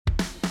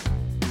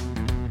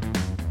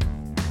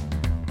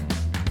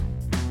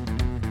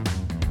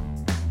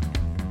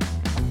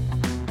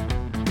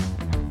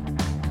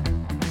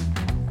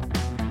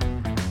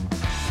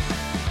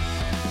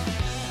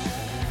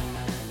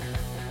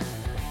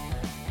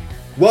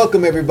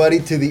Welcome, everybody,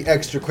 to the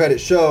Extra Credit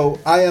Show.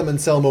 I am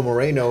Anselmo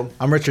Moreno.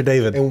 I'm Richard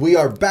David. And we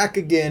are back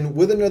again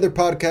with another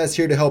podcast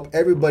here to help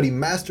everybody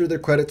master their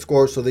credit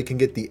score so they can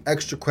get the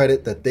extra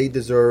credit that they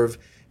deserve.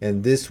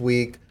 And this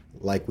week,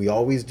 like we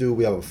always do,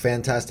 we have a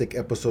fantastic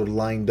episode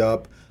lined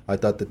up. I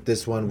thought that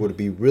this one would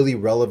be really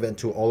relevant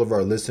to all of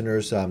our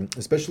listeners,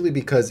 especially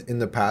because in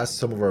the past,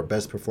 some of our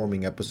best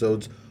performing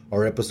episodes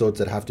are episodes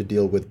that have to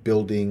deal with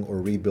building or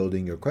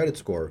rebuilding your credit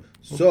score.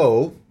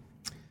 So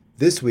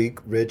this week,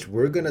 Rich,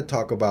 we're going to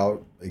talk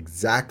about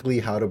exactly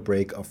how to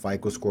break a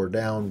FICO score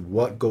down,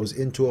 what goes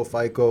into a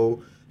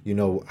FICO,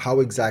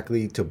 how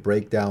exactly to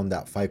break down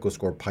that FICO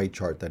score pie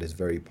chart that is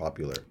very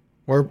popular.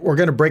 We're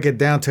going to break it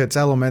down to its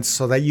elements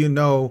so that you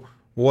know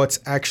what's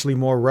actually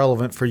more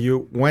relevant for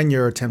you when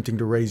you're attempting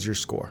to raise your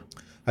score.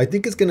 I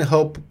think it's going to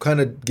help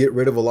kind of get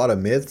rid of a lot of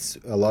myths.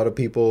 A lot of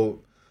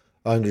people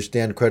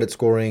understand credit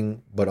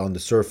scoring, but on the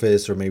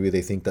surface, or maybe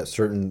they think that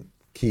certain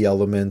key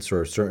elements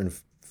or certain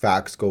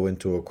facts go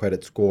into a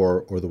credit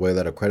score or the way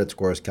that a credit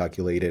score is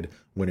calculated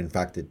when in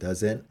fact it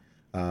doesn't.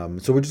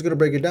 So we're just going to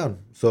break it down.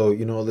 So,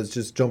 let's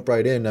just jump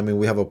right in. I mean,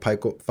 we have a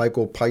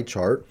FICO pie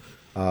chart,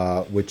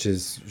 which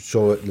is,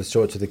 let's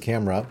show it to the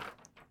camera.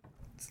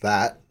 It's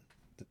that.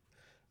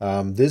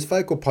 This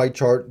FICO pie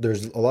chart,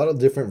 there's a lot of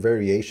different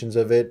variations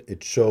of it.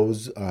 It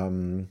shows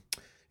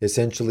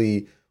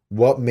essentially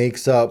what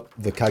makes up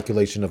the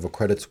calculation of a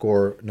credit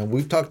score. Now,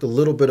 we've talked a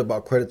little bit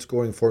about credit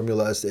scoring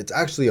formulas. It's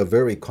actually a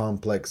very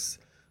complex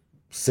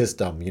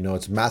system.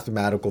 It's a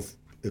mathematical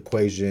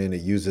equation. It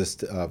uses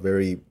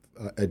very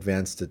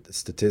advanced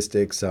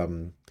statistics.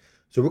 So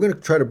we're going to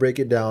try to break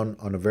it down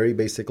on a very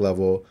basic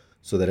level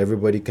so that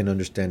everybody can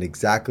understand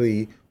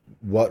exactly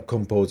what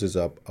composes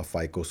up a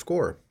FICO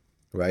score,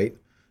 right?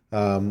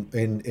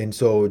 And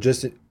so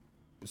just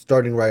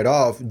starting right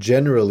off,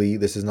 generally,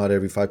 this is not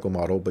every FICO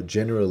model, but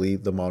generally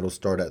the models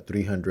start at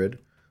 300.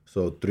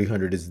 So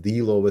 300 is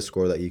the lowest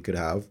score that you could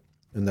have,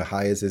 and the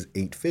highest is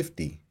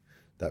 850.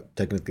 That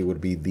technically would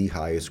be the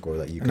highest score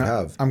that you could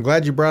have. I'm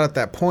glad you brought up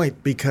that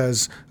point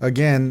because,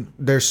 again,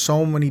 there's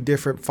so many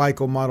different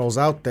FICO models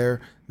out there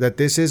that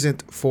this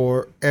isn't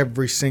for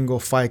every single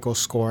FICO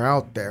score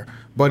out there,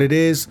 but it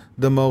is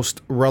the most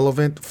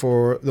relevant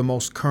for the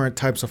most current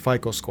types of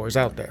FICO scores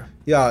out there.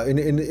 Yeah,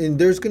 and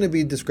there's going to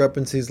be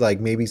discrepancies, like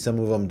maybe some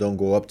of them don't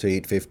go up to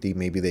 850,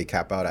 maybe they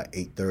cap out at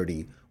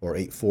 830 or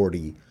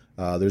 840.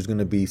 There's going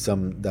to be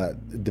some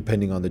that,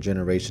 depending on the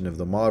generation of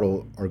the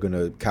model, are going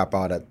to cap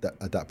out at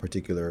that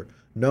particular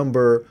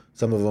number.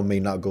 Some of them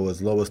may not go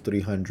as low as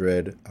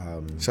 300.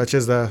 Such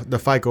as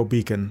the FICO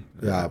beacon.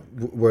 Yeah,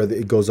 where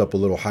it goes up a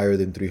little higher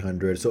than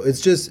 300. So it's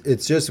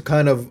just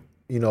kind of,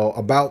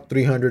 about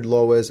 300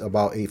 lowest,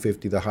 about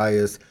 850 the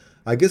highest.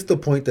 I guess the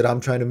point that I'm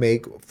trying to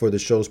make for the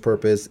show's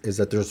purpose is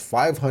that there's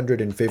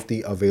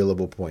 550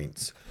 available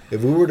points.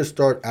 If we were to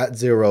start at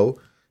zero,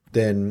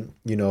 then,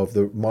 if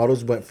the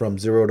models went from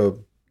 0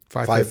 to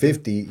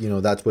 550,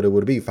 that's what it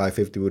would be.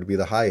 550 would be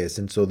the highest.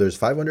 And so there's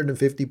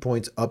 550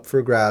 points up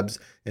for grabs,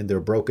 and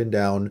they're broken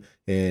down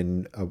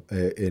in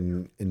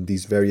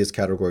these various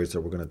categories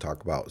that we're going to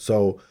talk about.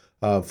 So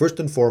first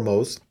and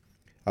foremost,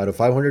 out of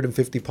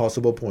 550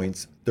 possible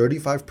points,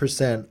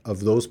 35% of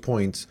those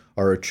points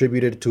are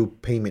attributed to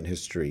payment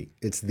history.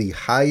 It's the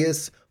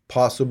highest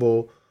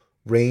possible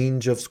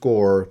range of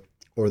score,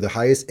 or the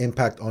highest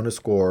impact on a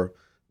score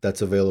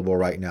that's available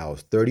right now.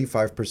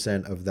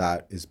 35% of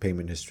that is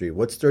payment history.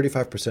 What's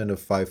 35% of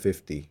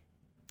 550?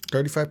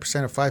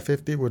 35% of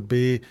 550 would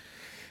be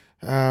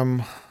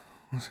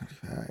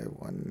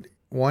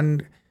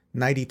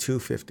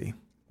 192.50.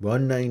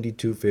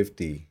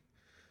 192.50.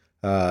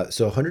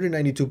 So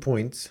 192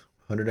 points,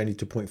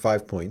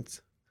 192.5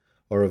 points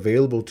are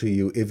available to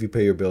you if you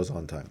pay your bills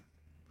on time.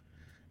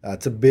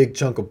 That's a big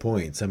chunk of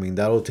points. I mean,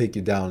 that'll take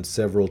you down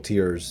several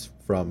tiers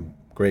from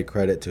great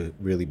credit to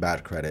really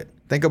bad credit.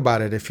 Think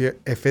about it. If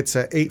it's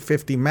a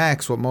 850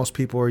 max, what most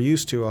people are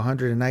used to,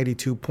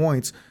 192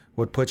 points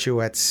would put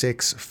you at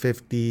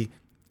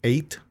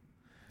 658.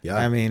 Yeah.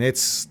 I mean,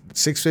 it's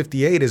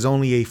 658 is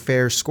only a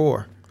fair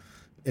score.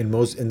 And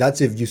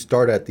that's if you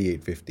start at the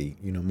 850.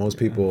 Most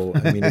people,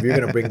 I mean, if you're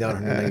going to bring down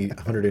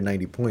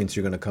 190 points,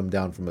 you're going to come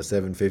down from a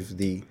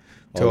 750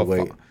 all the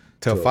way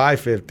to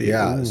 550.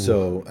 Yeah. Ooh.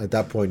 So at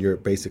that point, you're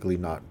basically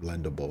not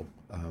lendable.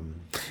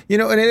 And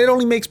it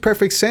only makes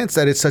perfect sense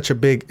that it's such a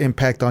big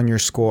impact on your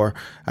score.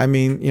 I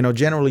mean,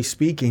 generally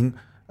speaking,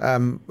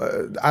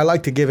 I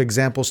like to give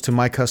examples to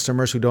my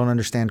customers who don't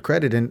understand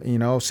credit.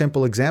 And,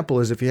 simple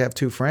example is if you have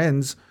two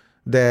friends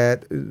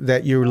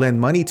that you lend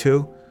money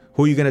to,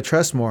 who are you going to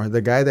trust more?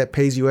 The guy that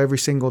pays you every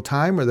single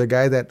time, or the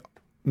guy that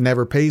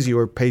never pays you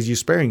or pays you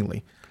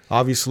sparingly?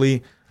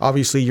 Obviously,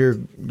 you're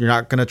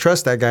not going to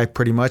trust that guy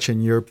pretty much,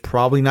 and you're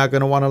probably not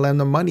going to want to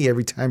lend him money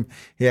every time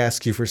he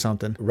asks you for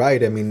something.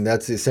 Right. I mean,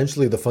 that's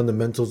essentially the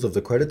fundamentals of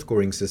the credit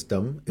scoring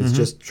system. It's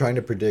just trying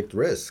to predict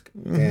risk.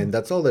 And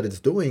that's all that it's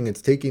doing.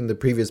 It's taking the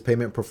previous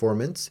payment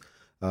performance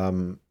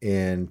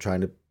and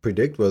trying to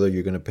predict whether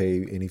you're going to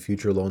pay any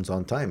future loans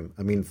on time.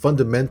 I mean,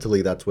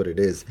 fundamentally, that's what it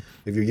is.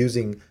 If you're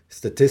using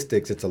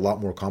statistics, it's a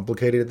lot more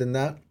complicated than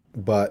that.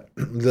 But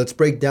let's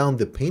break down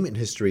the payment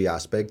history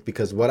aspect,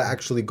 because what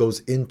actually goes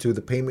into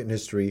the payment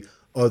history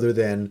other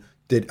than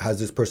has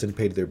this person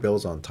paid their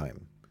bills on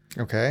time?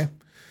 Okay.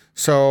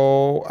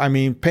 So, I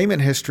mean,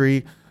 payment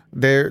history,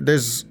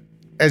 there's,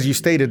 as you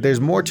stated, there's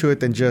more to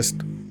it than just,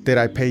 did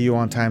I pay you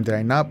on time? Did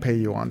I not pay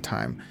you on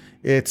time?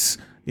 It's,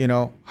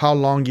 how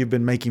long you've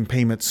been making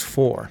payments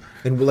for.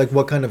 And like,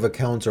 what kind of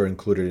accounts are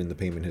included in the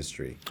payment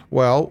history?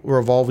 Well,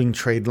 revolving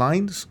trade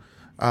lines.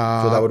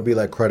 So that would be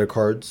like credit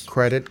cards.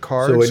 Credit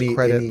cards,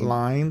 credit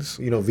lines.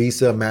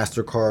 Visa,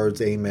 MasterCards,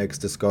 Amex,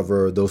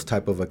 Discover, those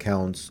type of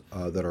accounts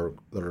that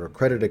are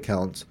credit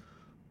accounts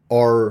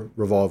are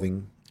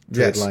revolving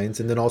trade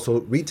lines. And then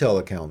also retail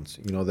accounts,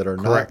 that are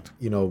Correct.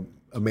 not,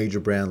 a major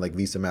brand like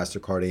Visa,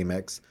 MasterCard,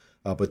 Amex,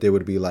 but they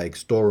would be like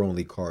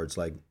store-only cards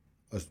like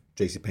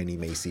JCPenney,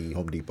 Macy,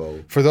 Home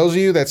Depot. For those of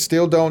you that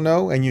still don't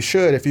know, and you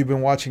should if you've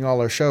been watching all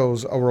our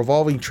shows, a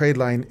revolving trade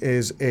line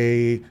is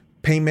a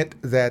payment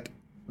that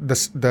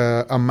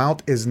the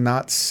amount is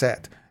not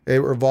set.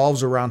 It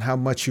revolves around how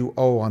much you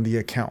owe on the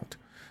account.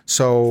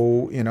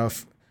 So,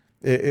 if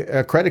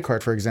a credit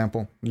card, for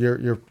example,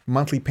 your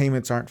monthly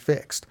payments aren't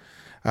fixed.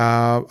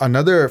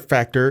 Another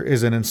factor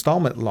is an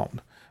installment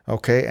loan.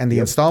 Okay. And the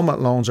installment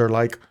loans are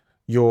like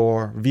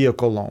your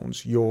vehicle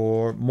loans,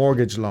 your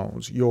mortgage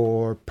loans,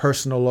 your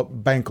personal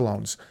bank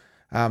loans.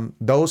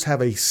 Those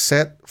have a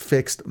set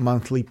fixed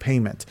monthly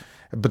payment.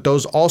 But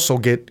those also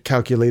get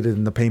calculated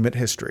in the payment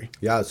history.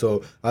 Yeah,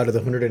 so out of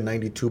the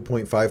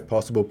 192.5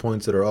 possible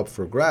points that are up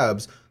for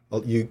grabs,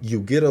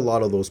 you get a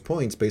lot of those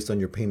points based on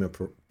your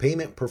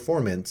payment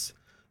performance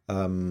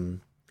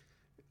on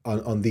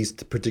these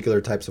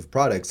particular types of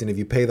products. And if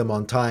you pay them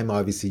on time,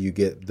 obviously you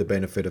get the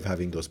benefit of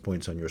having those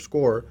points on your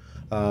score.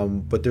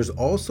 But there's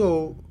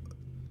also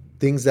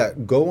things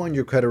that go on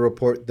your credit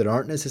report that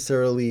aren't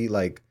necessarily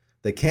like,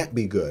 they can't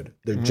be good.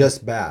 They're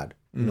just bad.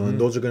 And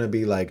those are going to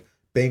be like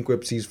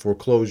bankruptcies,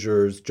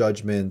 foreclosures,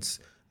 judgments,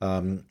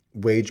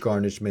 wage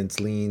garnishments,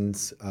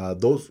 liens.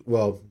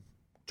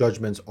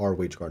 Judgments are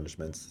wage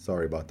garnishments.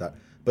 Sorry about that.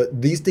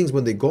 But these things,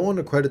 when they go on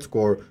a credit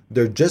score,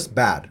 they're just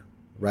bad,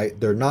 right?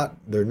 They're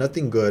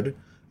nothing good.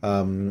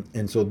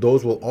 And so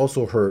those will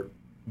also hurt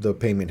the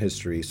payment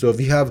history. So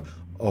if you have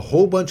a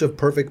whole bunch of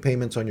perfect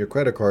payments on your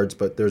credit cards,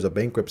 but there's a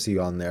bankruptcy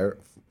on there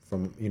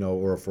from,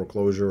 or a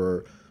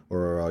foreclosure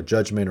or a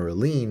judgment or a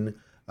lien,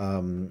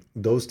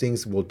 those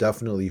things will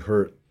definitely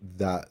hurt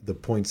the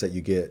points that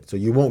you get. So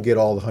you won't get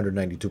all the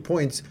 192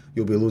 points.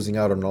 You'll be losing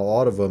out on a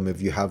lot of them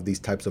if you have these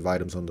types of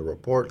items on the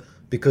report,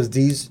 because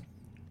these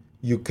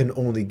you can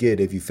only get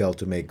if you fail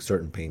to make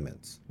certain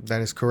payments.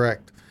 That is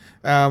correct.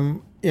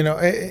 And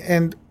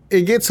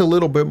it gets a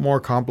little bit more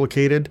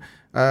complicated.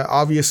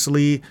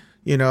 Obviously,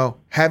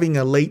 having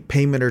a late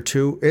payment or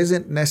two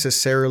isn't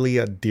necessarily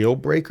a deal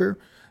breaker,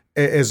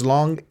 as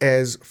long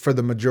as for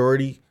the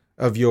majority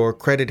of your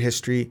credit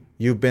history,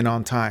 you've been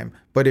on time.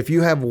 But if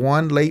you have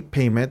one late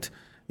payment,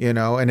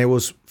 and it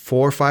was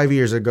 4 or 5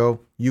 years ago,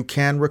 you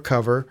can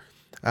recover.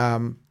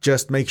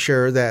 Just make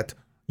sure that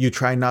you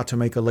try not to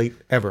make a late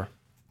ever.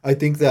 I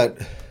think that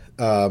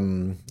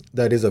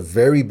that is a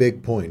very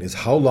big point, is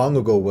how long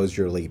ago was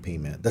your late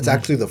payment? That's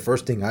actually the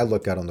first thing I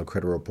look at on the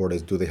credit report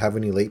is, do they have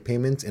any late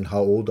payments and how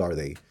old are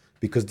they?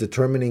 Because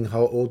determining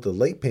how old the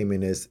late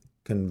payment is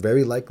can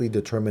very likely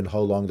determine how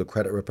long the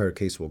credit repair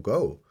case will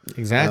go.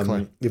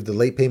 Exactly. If the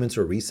late payments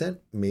are recent,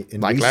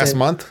 last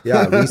month,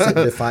 recent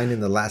defined in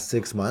the last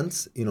 6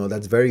 months,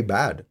 that's very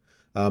bad.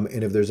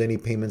 And if there's any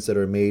payments that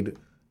are made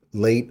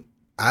late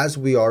as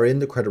we are in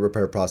the credit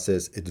repair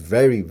process, it's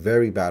very,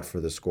 very bad for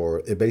the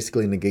score. It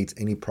basically negates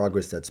any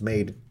progress that's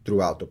made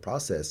throughout the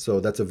process. So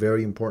that's a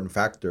very important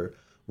factor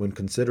when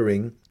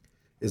considering,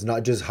 is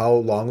not just how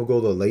long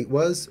ago the late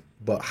was,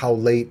 but how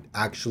late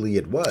actually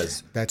it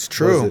was. That's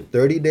true. Was it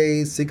 30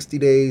 days, 60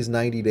 days,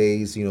 90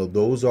 days?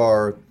 Those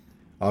are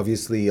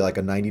obviously, like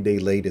a 90-day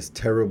late is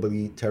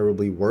terribly,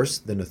 terribly worse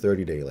than a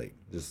 30-day late.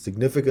 Just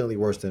significantly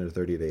worse than a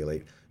 30-day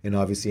late. And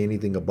obviously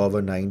anything above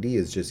a 90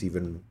 is just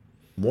even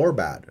more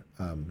bad,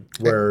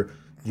 where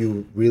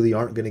you really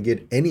aren't going to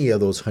get any of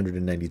those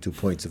 192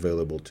 points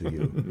available to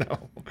you.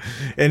 No.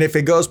 And if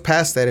it goes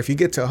past that, if you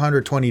get to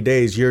 120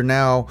 days, you're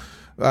now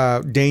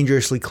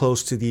dangerously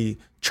close to the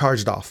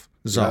charged off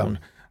zone,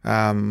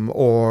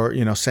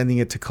 or sending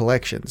it to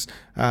collections.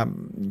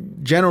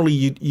 Generally,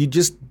 you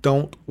just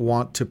don't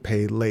want to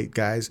pay late,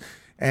 guys.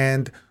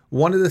 And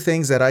one of the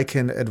things that I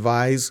can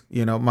advise,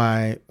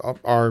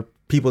 our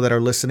people that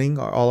are listening,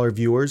 all our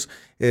viewers,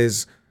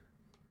 is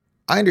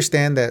I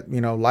understand that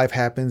life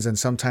happens and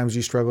sometimes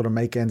you struggle to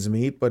make ends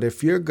meet. But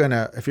if you're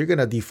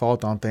gonna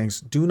default on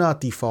things, do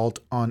not default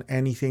on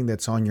anything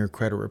that's on your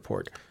credit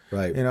report.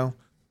 Right.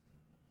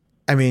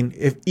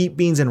 If eat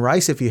beans and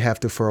rice if you have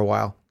to for a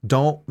while.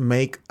 Don't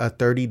make a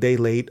 30-day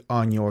late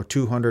on your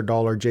 $200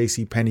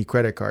 JCPenney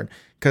credit card,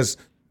 because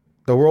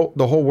the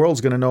whole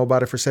world's going to know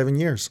about it for 7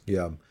 years.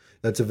 Yeah,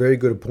 that's a very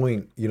good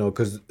point.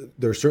 Because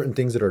there are certain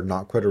things that are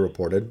not credit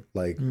reported,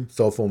 like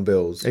cell phone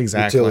bills,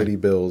 exactly, utility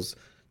bills,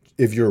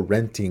 if you're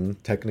renting,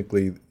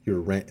 technically your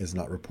rent is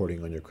not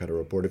reporting on your credit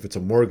report. If it's a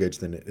mortgage,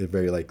 then it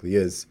very likely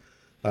is.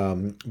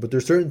 But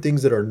there's certain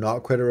things that are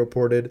not credit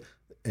reported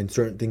and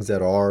certain things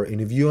that are. And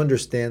if you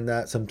understand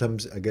that,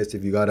 sometimes I guess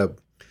if you gotta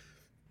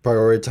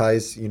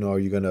prioritize, are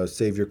you gonna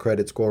save your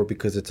credit score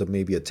because it's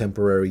maybe a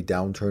temporary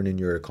downturn in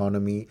your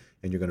economy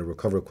and you're gonna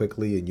recover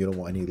quickly and you don't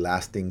want any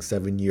lasting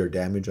 7-year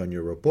damage on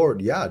your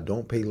report? Yeah,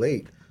 don't pay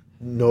late.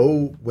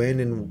 Know when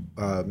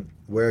and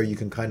where you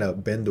can kind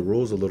of bend the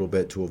rules a little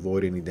bit to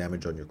avoid any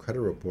damage on your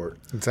credit report.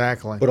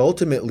 Exactly. But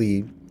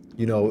ultimately,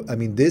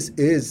 this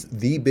is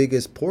the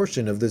biggest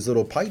portion of this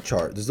little pie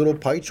chart. This little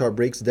pie chart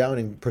breaks down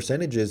in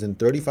percentages, and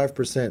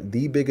 35%,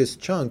 the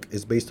biggest chunk,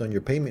 is based on your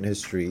payment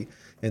history.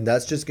 And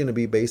that's just going to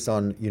be based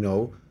on,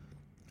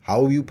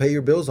 how you pay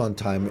your bills on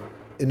time.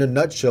 In a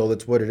nutshell,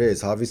 that's what it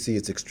is. Obviously,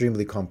 it's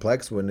extremely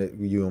complex when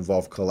you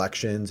involve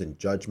collections and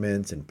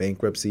judgments and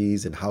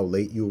bankruptcies and how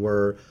late you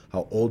were,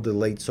 how old the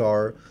lates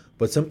are.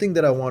 But something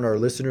that I want our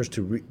listeners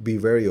to be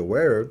very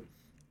aware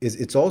is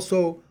it's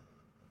also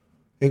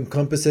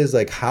encompasses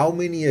like how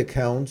many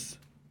accounts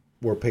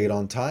were paid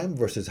on time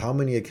versus how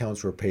many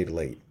accounts were paid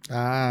late.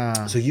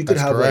 So you could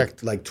have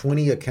like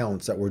 20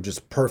 accounts that were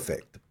just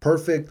perfect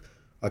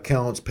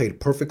accounts paid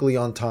perfectly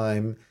on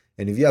time.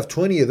 And if you have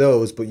 20 of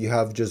those, but you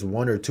have just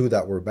 1 or 2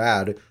 that were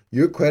bad,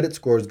 your credit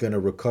score is going to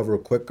recover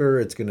quicker.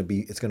 It's going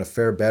to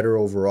fare better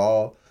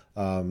overall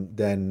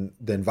than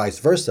vice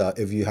versa.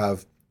 If you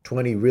have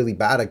 20 really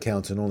bad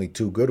accounts and only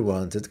 2 good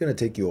ones, it's going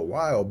to take you a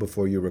while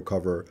before you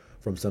recover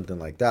from something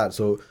like that.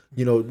 So,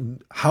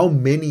 how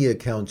many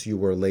accounts you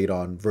were late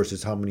on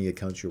versus how many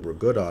accounts you were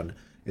good on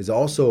is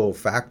also a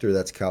factor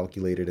that's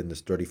calculated in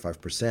this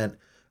 35%.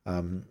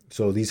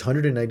 So these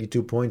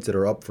 192 points that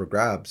are up for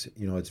grabs,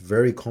 it's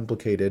very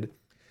complicated.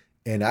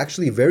 And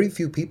actually very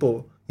few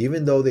people,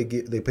 even though they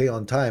pay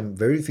on time,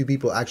 very few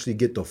people actually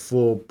get the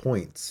full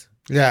points.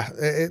 Yeah.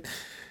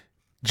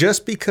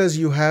 Just because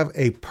you have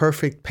a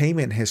perfect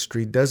payment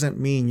history doesn't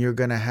mean you're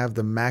going to have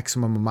the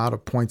maximum amount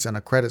of points on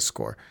a credit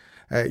score.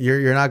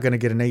 You're not going to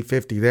get an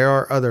 850. There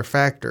are other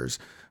factors,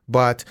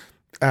 but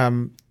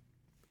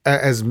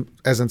as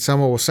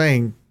Anselmo was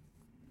saying,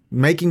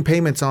 making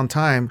payments on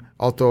time,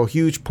 although a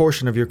huge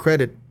portion of your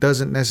credit,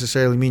 doesn't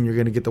necessarily mean you're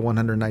going to get the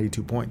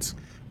 192 points.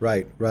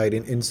 Right.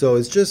 And so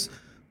it's just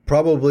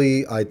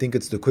probably, I think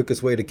it's the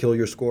quickest way to kill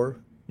your score.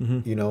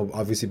 Mm-hmm.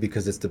 Obviously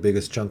because it's the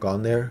biggest chunk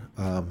on there.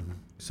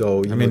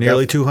 So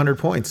nearly 200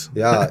 points.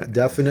 Yeah,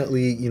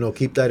 definitely,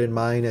 keep that in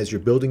mind as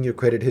you're building your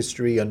credit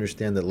history.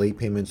 Understand that late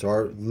payments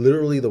are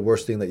literally the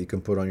worst thing that you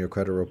can put on your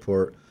credit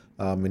report.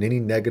 And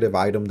any negative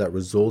item that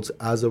results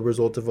as a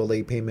result of a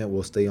late payment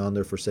will stay on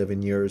there for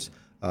 7 years.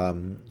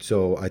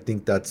 So I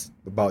think that's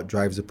about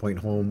drives the point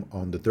home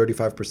on the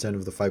 35%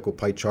 of the FICO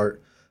pie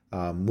chart.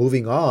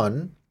 Moving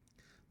on,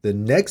 the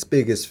next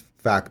biggest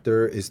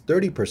factor is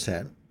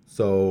 30%.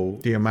 So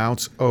the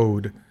amounts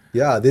owed.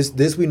 Yeah,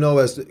 this we know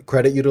as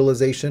credit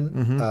utilization,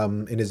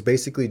 and it's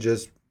basically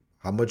just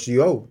how much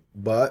you owe,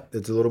 but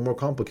it's a little more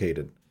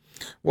complicated.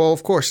 Well,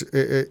 of course,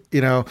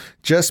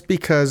 just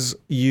because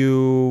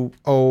you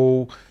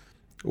owe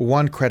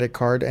one credit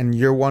card and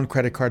your one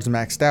credit card's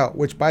maxed out,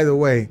 which, by the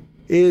way,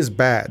 is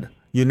bad.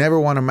 You never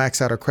want to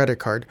max out a credit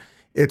card.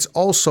 It's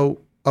also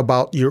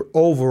about your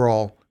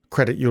overall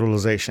credit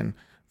utilization.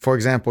 For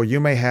example, you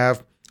may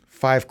have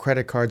 5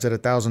 credit cards at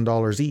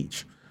 $1,000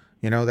 each.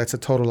 That's a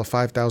total of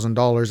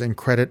 $5,000 in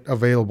credit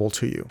available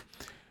to you.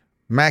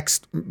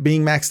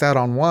 Being maxed out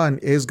on one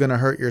is going to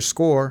hurt your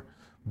score,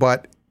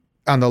 but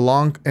in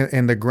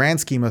the grand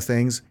scheme of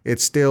things,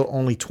 it's still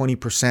only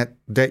 20%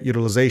 debt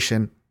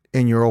utilization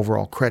in your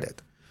overall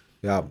credit.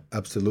 Yeah,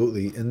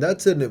 absolutely. And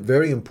that's a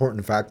very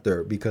important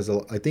factor because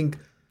I think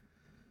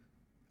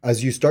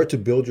as you start to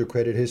build your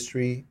credit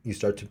history, you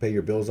start to pay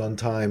your bills on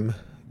time,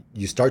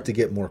 you start to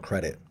get more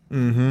credit.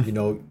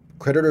 Mm-hmm.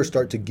 Creditors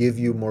start to give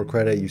you more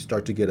credit. You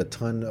start to get a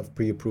ton of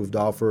pre-approved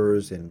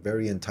offers and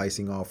very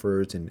enticing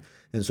offers. And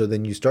so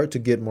then you start to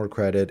get more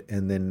credit.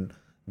 And then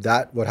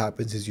what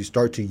happens is you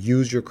start to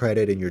use your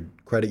credit and your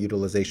credit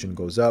utilization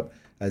goes up.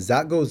 As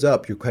that goes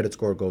up, your credit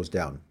score goes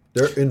down.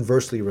 They're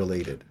inversely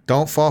related.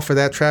 Don't fall for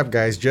that trap,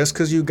 guys. Just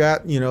because you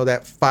got,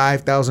 that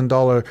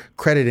 $5,000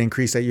 credit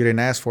increase that you didn't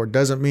ask for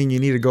doesn't mean you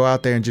need to go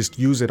out there and just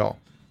use it all.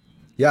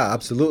 Yeah,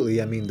 absolutely.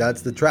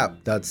 That's the trap.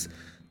 That's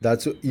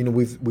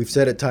we've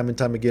said it time and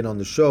time again on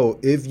the show.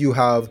 If you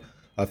have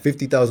a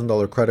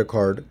 $50,000 credit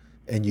card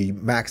and you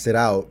max it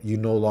out, you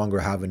no longer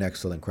have an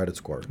excellent credit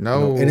score.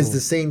 No. And it's the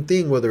same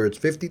thing whether it's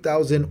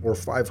 $50,000 or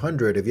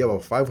 $500. If you have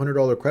a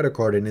 $500 credit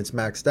card and it's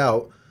maxed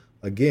out,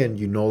 again,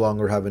 you no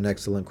longer have an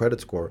excellent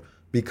credit score.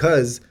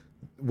 Because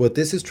what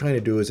this is trying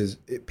to do is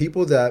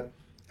people that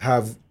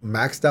have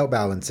maxed out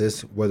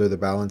balances, whether the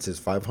balance is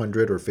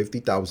 $500 or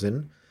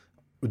 $50,000,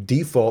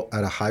 default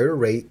at a higher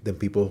rate than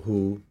people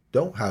who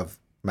don't have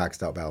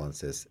maxed out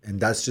balances. And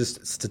that's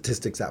just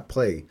statistics at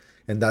play.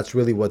 And that's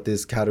really what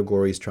this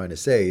category is trying to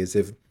say is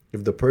if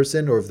the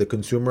person or if the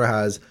consumer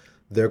has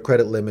their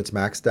credit limits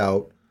maxed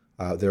out,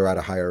 they're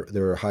a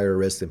higher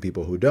risk than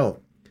people who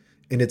don't.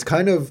 And it's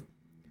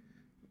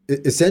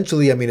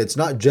essentially, I mean, it's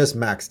not just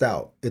maxed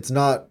out. It's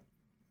not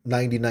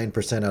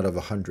 99% out of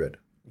 100.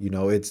 You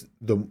know, it's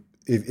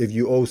if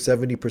you owe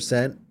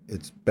 70%,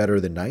 it's better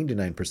than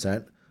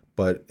 99%.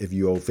 But if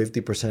you owe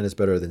 50%, it's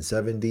better than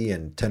 70,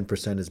 and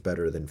 10% is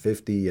better than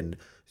 50. And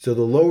so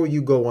the lower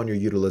you go on your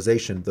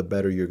utilization, the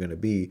better you're going to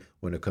be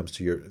when it comes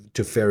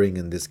to faring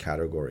in this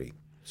category.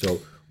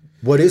 So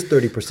what is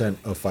 30%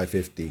 of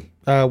 550?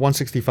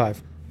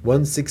 165.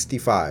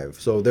 165.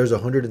 So there's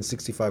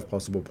 165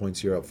 possible points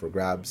here up for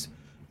grabs.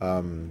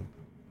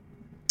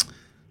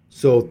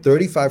 So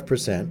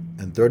 35%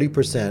 and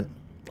 30%.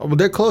 Well,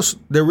 they're close.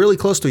 They're really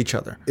close to each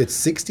other. It's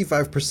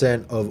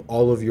 65% of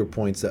all of your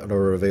points that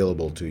are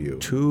available to you.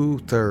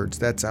 2/3.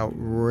 That's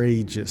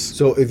outrageous.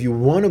 So if you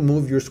want to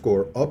move your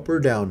score up or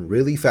down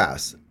really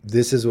fast,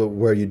 this is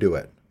where you do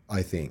it,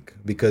 I think,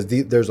 because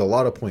there's a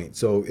lot of points.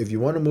 So if you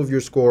want to move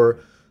your score,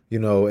 you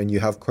know, and you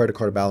have credit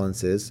card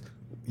balances,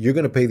 you're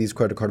going to pay these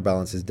credit card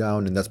balances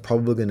down, and that's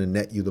probably going to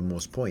net you the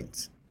most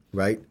points,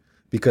 right?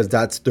 Because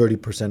that's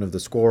 30% of the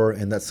score,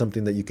 and that's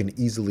something that you can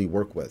easily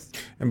work with.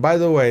 And by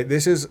the way,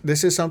 this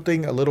is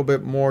something a little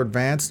bit more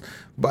advanced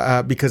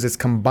because it's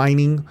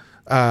combining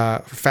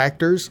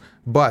factors.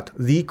 But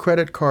the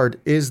credit card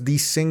is the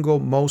single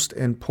most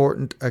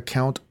important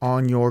account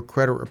on your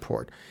credit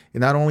report. And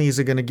not only is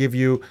it going to give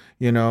you,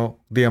 you know,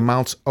 the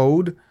amounts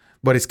owed,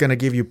 but it's going to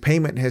give you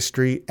payment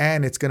history,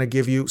 and it's going to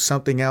give you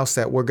something else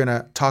that we're going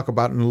to talk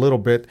about in a little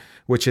bit,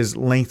 which is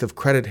length of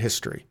credit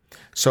history.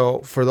 So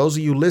for those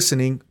of you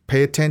listening,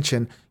 pay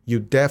attention. You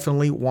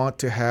definitely want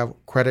to have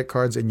credit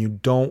cards, and you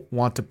don't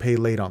want to pay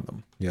late on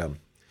them. Yeah,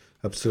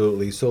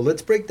 absolutely. So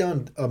let's break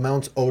down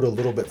amounts owed a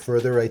little bit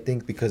further, I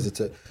think, because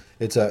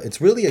it's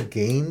really a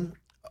game,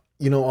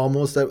 you know,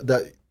 almost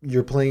that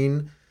you're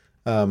playing.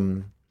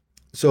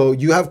 So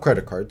you have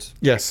credit cards.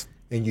 Yes.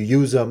 And you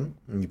use them,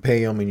 and you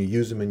pay them, and you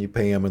use them, and you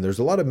pay them. And there's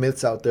a lot of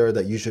myths out there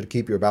that you should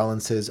keep your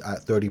balances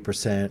at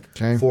 30%,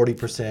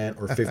 40%,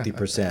 or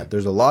 50%.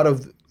 There's a lot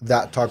of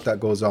that talk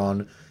that goes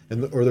on.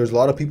 Or there's a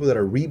lot of people that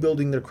are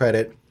rebuilding their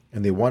credit,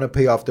 and they want to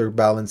pay off their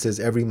balances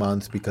every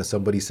month because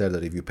somebody said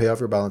that if you pay off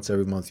your balance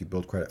every month, you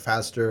build credit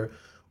faster.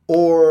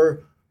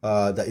 Or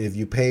that if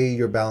you pay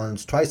your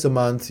balance twice a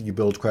month, you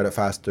build credit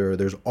faster.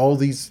 There's all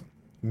these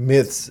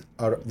myths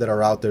that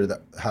are out there that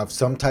have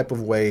some type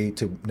of way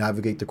to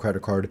navigate the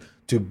credit card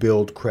to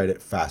build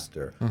credit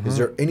faster. Mm-hmm. Is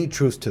there any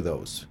truth to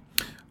those?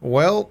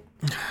 Well,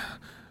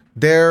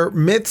 they're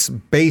myths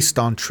based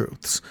on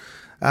truths.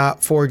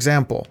 For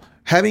example,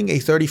 having a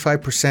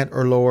 35%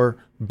 or lower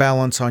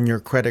balance on your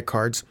credit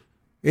cards,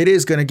 it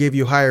is going to give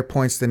you higher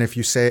points than if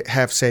you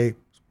have 60,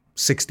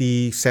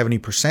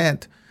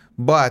 70%,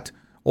 but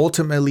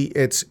ultimately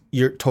it's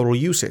your total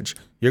usage.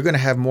 You're going to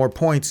have more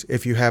points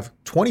if you have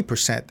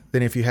 20%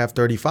 than if you have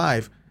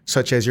 35,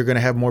 such as you're going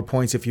to have more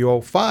points if you owe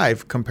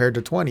 5 compared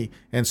to 20,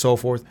 and so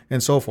forth,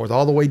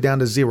 all the way down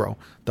to 0.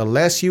 The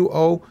less you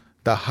owe,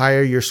 the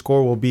higher your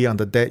score will be on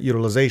the debt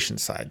utilization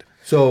side.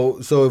 So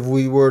if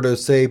we were to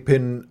say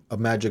pin a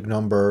magic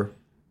number,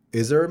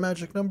 is there a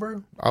magic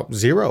number?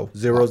 0.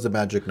 0 is the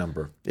magic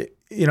number.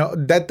 You know,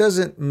 that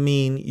doesn't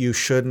mean you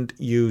shouldn't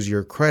use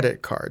your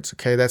credit cards.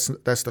 Okay, that's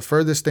the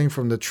furthest thing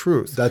from the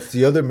truth. That's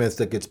the other myth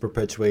that gets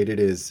perpetuated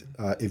is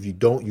if you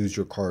don't use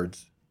your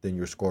cards, then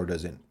your score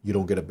you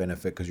don't get a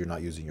benefit because you're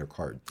not using your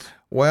card.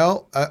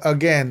 Well,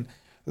 again,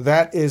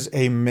 that is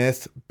a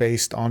myth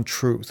based on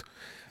truth.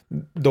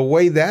 The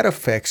way that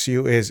affects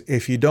you is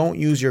if you don't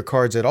use your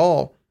cards at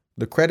all,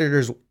 the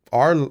creditors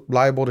are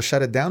liable to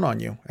shut it down on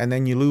you, and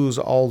then you lose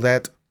all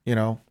that, you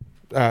know,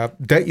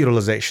 debt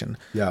utilization.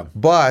 Yeah.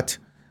 But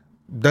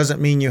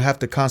doesn't mean you have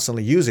to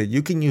constantly use it.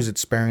 You can use it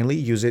sparingly,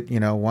 use it, you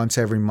know, once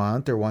every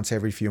month or once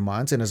every few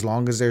months, and as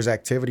long as there's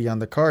activity on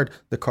the card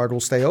will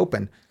stay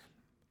open.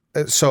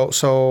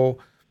 So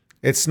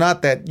it's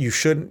not that you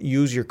shouldn't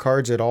use your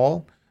cards at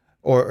all,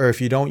 or if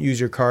you don't use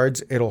your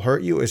cards, it'll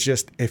hurt you. It's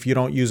just if you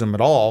don't use them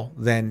at all,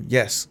 then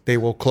yes, they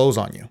will close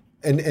on you.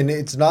 And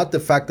it's not the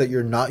fact that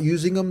you're not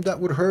using them that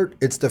would hurt.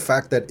 It's the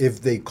fact that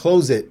if they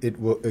close it,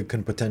 it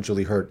can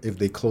potentially hurt if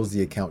they close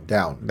the account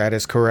down. That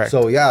is correct.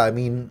 So yeah, I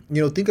mean,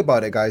 you know, think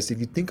about it, guys. If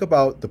you think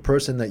about the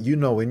person that you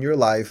know in your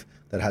life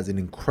that has an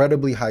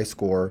incredibly high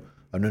score,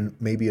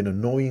 maybe an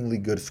annoyingly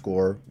good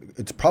score,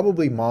 it's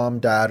probably mom,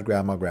 dad,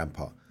 grandma,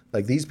 grandpa.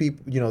 Like these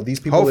people, you know, these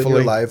people Hopefully. in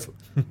your life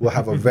will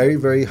have a very,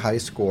 very high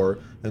score.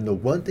 And the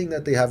one thing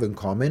that they have in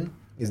common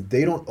is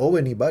they don't owe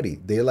anybody.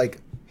 They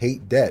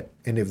hate debt.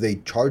 And if they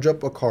charge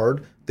up a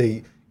card,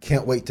 they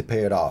can't wait to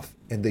pay it off.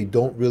 And they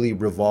don't really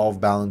revolve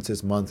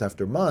balances month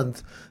after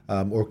month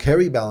or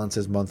carry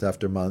balances month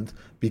after month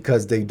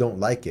because they don't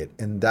like it.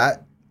 And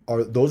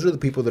those are the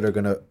people that are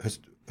going to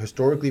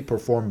historically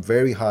perform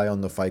very high on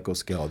the FICO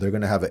scale. They're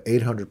going to have an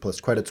 800 plus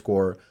credit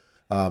score.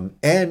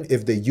 And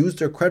if they use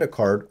their credit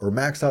card or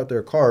max out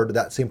their card,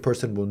 that same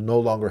person will no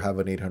longer have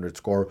an 800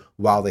 score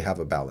while they have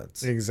a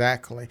balance.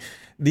 Exactly.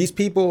 These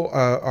people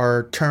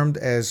are termed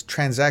as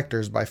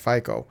transactors by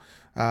FICO.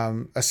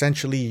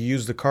 Essentially, you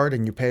use the card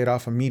and you pay it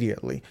off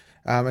immediately.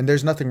 And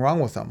there's nothing wrong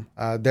with them.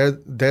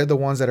 They're the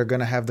ones that are going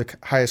to have the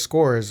highest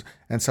scores,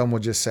 and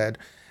someone just said.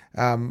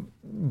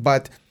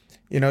 But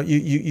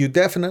you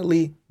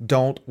definitely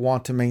don't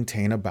want to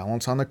maintain a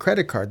balance on the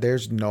credit card.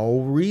 There's no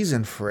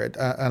reason for it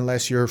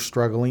unless you're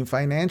struggling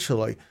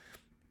financially.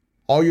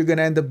 All you're going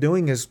to end up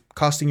doing is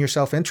costing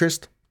yourself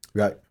interest.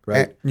 Right.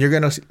 And you're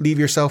going to leave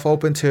yourself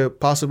open to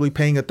possibly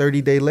paying a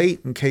 30-day late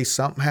in case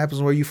something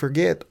happens where you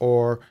forget,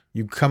 or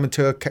you come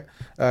into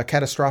a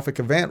catastrophic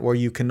event where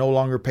you can no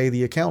longer pay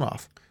the account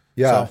off.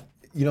 Yeah.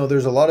 So,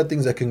 there's a lot of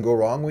things that can go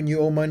wrong when you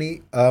owe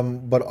money.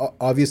 But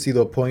obviously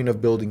the point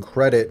of building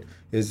credit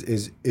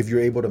is if you're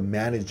able to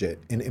manage it.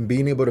 And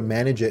being able to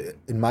manage it,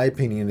 in my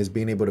opinion, is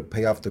being able to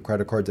pay off the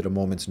credit cards at a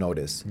moment's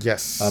notice.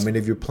 Yes. And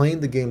if you're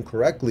playing the game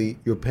correctly,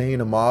 you're paying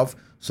them off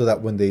so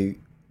that when they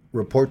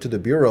report to the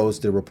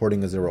bureaus, they're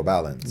reporting a zero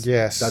balance.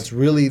 Yes. That's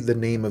really the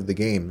name of the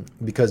game.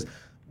 Because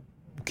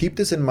keep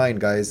this in mind,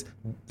 guys,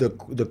 the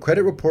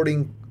credit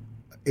reporting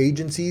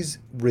agencies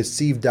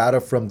receive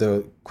data from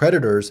the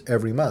creditors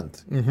every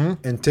month.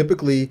 And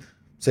typically,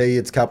 say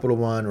it's Capital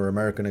One or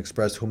American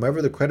Express,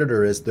 whomever the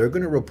creditor is, they're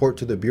going to report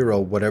to the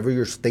bureau whatever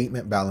your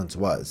statement balance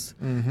was.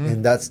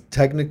 And that's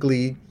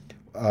technically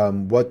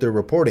what they're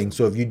reporting.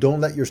 So if you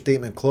don't let your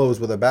statement close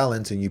with a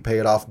balance and you pay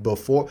it off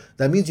before,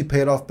 that means you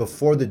pay it off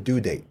before the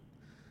due date.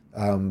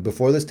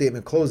 Before the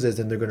statement closes,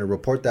 and they're going to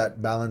report that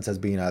balance as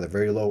being either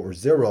very low or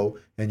zero,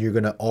 and you're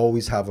going to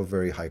always have a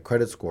very high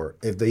credit score.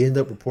 If they end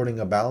up reporting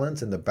a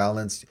balance and the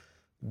balance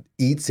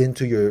eats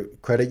into your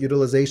credit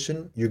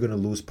utilization, you're going to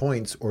lose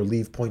points or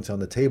leave points on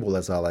the table,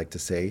 as I like to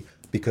say,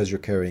 because you're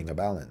carrying a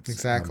balance.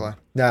 Exactly.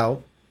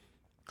 Now,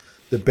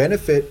 the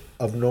benefit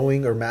of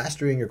knowing or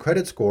mastering your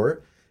credit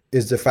score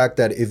is the fact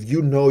that if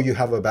you know you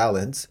have a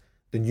balance,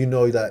 then you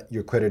know that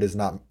your credit is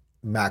not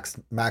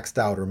maxed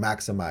out or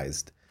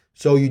maximized.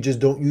 So you just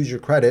don't use your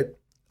credit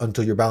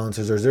until your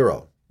balances are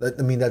zero.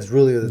 That's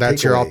really the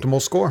That's your takeaway.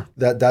 optimal score.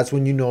 That's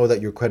when you know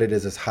that your credit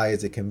is as high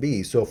as it can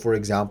be. So, for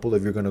example,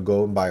 if you're going to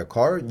go and buy a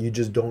car, you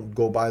just don't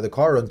go buy the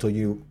car until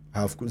you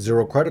have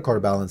zero credit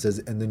card balances,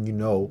 and then you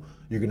know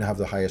you're going to have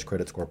the highest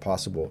credit score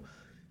possible.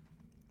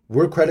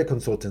 We're credit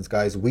consultants,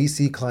 guys. We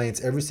see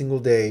clients every single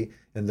day,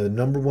 and the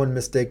number one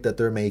mistake that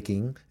they're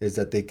making is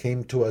that they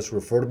came to us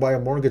referred by a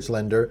mortgage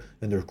lender,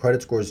 and their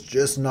credit score is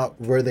just not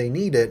where they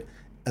need it.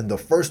 And the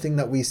first thing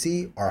that we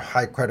see are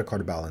high credit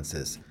card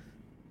balances.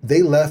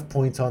 They left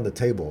points on the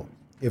table.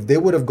 If they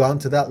would have gone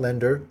to that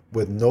lender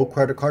with no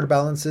credit card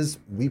balances,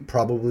 we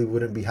probably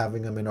wouldn't be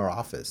having them in our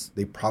office.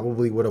 They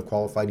probably would have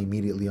qualified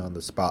immediately on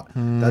the spot.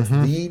 That's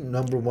the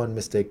number one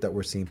mistake that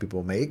we're seeing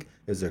people make,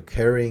 is they're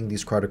carrying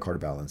these credit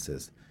card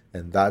balances.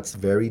 And that's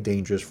very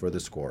dangerous for the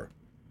score.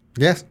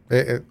 Yes.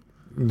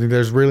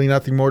 There's really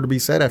nothing more to be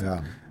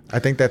said. I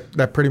think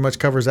that pretty much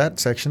covers that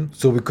section.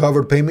 So we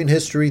covered payment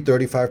history,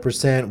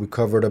 35%. We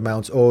covered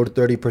amounts owed,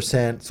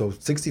 30%. So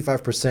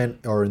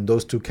 65% are in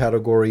those two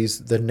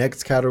categories. The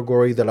next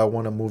category that I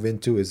want to move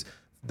into is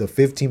the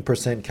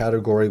 15%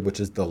 category, which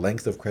is the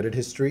length of credit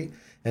history.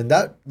 And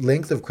that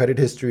length of credit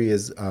history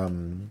is,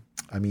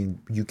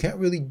 you can't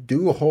really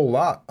do a whole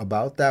lot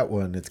about that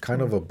one. It's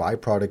kind of a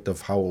byproduct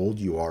of how old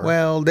you are.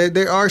 Well,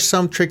 there are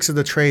some tricks of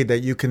the trade that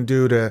you can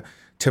do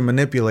to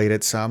manipulate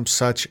it some,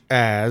 such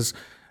as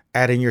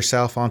adding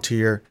yourself onto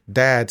your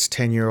dad's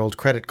 10-year-old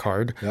credit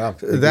card,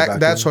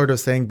 that sort of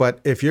thing.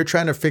 But if you're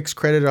trying to fix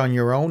credit on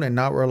your own and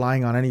not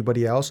relying on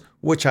anybody else,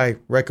 which I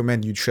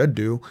recommend you should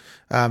do,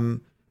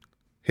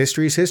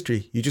 history is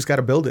history. You just got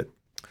to build it.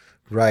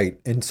 Right.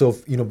 And so,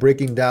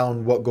 breaking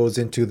down what goes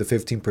into the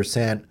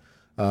 15%,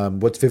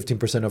 what's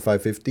 15% of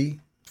 550?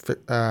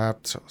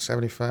 So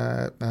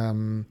 75,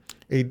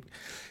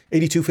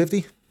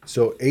 8250.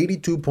 So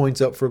 82 points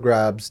up for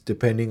grabs,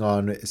 depending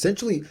on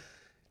essentially,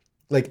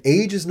 like,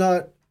 age is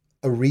not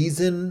a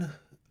reason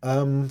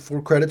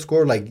for credit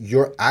score. Like,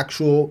 your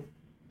actual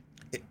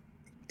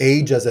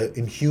age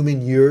in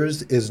human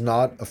years is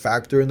not a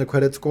factor in the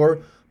credit score,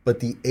 but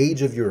the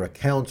age of your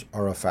accounts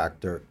are a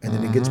factor. And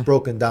then it gets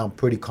broken down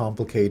pretty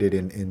complicated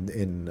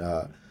in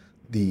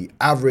the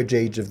average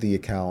age of the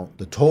account,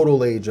 the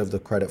total age of the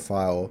credit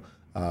file,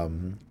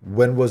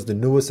 when was the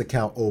newest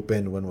account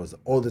open, when was the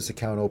oldest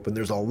account open.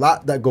 There's a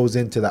lot that goes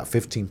into that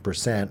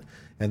 15%.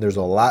 And there's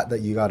a lot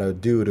that you got to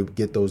do to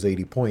get those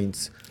 80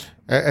 points.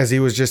 As he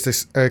was just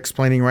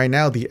explaining right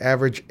now, the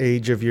average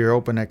age of your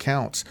open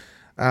accounts.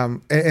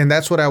 And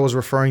that's what I was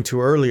referring to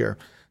earlier.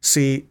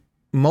 See,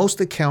 most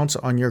accounts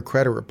on your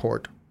credit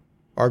report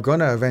are going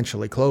to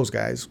eventually close,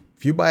 guys.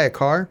 If you buy a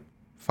car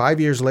 5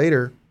 years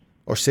later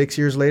or 6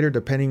 years later,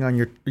 depending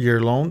on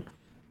your loan,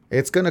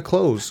 it's going to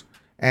close.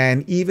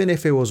 And even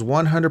if it was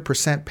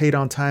 100% paid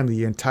on time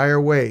the entire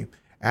way,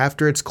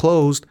 after it's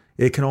closed,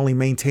 it can only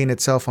maintain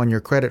itself on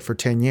your credit for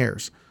 10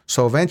 years.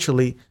 So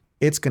eventually,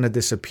 it's going to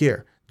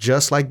disappear,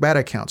 just like bad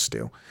accounts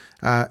do.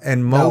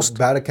 And most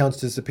bad accounts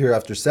disappear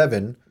after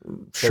 7.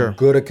 Sure.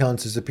 Good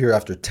accounts disappear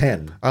after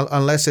 10.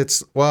 Unless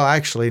it's, well,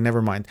 actually,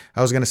 never mind.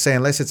 I was going to say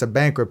unless it's a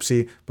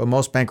bankruptcy, but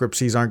most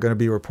bankruptcies aren't going to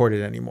be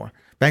reported anymore.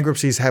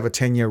 Bankruptcies have a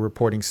 10-year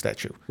reporting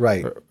statute.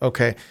 Right.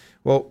 Okay.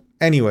 Well,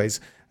 anyways,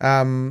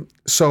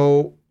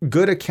 So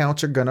good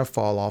accounts are going to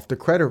fall off the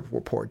credit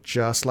report,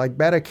 just like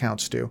bad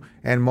accounts do.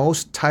 And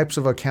most types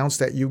of accounts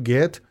that you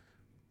get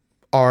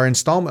are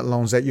installment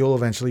loans that you'll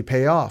eventually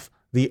pay off.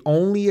 The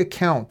only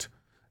account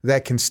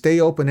that can stay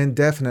open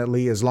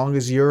indefinitely as long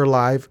as you're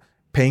alive,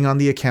 paying on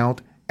the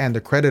account, and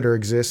the creditor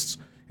exists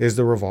is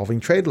the revolving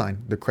trade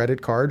line, the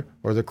credit card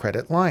or the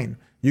credit line.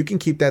 You can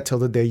keep that till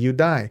the day you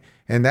die.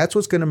 And that's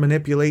what's going to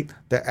manipulate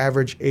the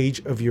average age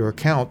of your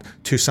account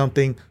to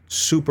something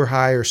super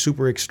high or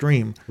super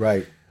extreme.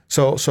 Right.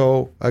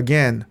 So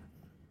again,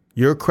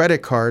 your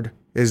credit card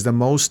is the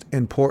most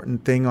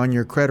important thing on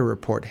your credit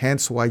report.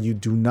 Hence why you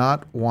do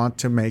not want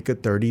to make a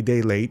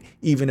 30-day late,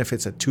 even if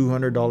it's a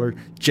 $200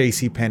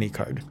 JCPenney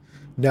card.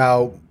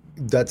 Now,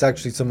 that's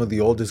actually some of the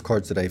oldest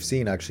cards that I've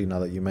seen, actually, now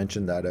that you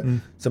mentioned that.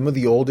 Some of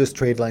the oldest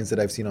trade lines that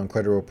I've seen on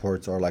credit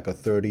reports are like a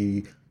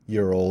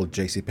 30-year-old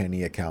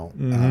JCPenney account,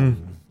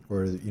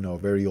 or, a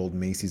very old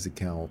Macy's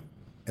account.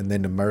 And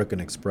then American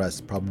Express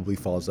probably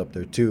falls up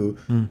there too.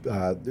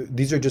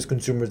 These are just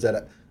consumers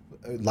that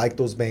like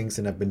those banks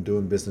and have been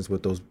doing business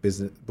with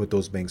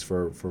those banks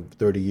for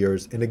 30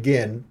 years. And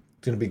again,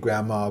 it's going to be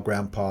grandma,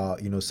 grandpa,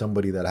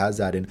 somebody that has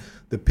that. And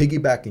the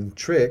piggybacking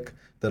trick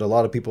that a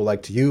lot of people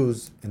like to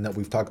use and that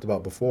we've talked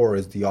about before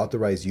is the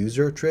authorized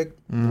user trick,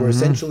 where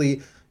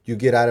essentially you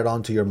get added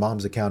onto your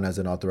mom's account as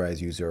an authorized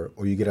user,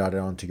 or you get added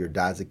onto your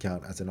dad's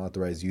account as an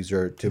authorized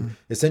user to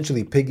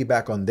essentially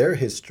piggyback on their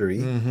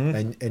history.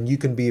 And you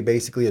can be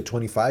basically a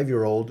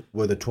 25-year-old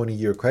with a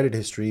 20-year credit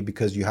history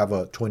because you have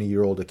a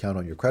 20-year-old account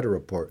on your credit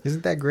report.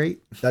 Isn't that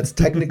great? That's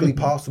technically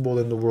possible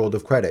in the world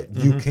of credit.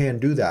 You can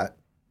do that.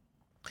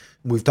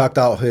 We've talked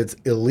about it's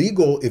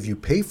illegal if you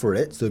pay for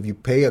it. So if you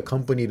pay a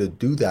company to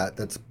do that,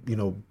 that's,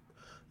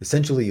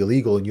 essentially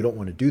illegal and you don't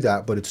want to do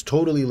that. But it's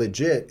totally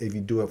legit if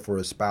you do it for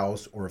a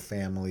spouse or a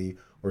family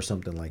or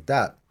something like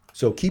that.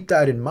 So keep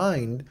that in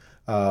mind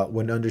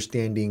when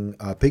understanding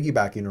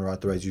piggybacking or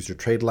authorized user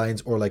trade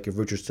lines, or like if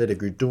Richard said,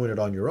 if you're doing it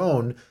on your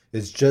own,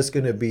 it's just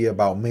going to be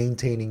about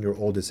maintaining your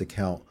oldest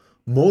account.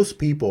 Most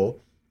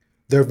people,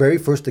 their very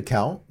first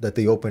account that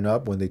they open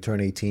up when they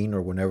turn 18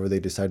 or whenever they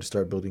decide to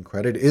start building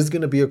credit is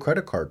going to be a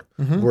credit card.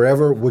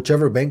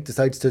 Whichever bank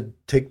decides to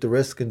take the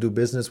risk and do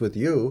business with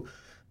you,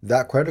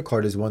 that credit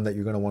card is one that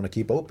you're going to want to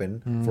keep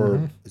open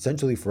for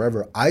essentially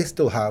forever. I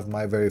still have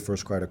my very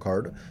first credit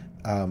card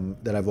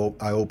that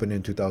I opened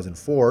in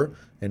 2004,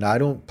 and I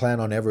don't plan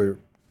on ever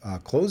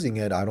closing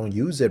it. I don't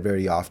use it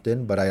very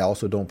often, but I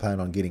also don't plan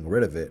on getting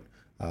rid of it.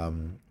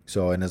 And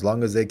as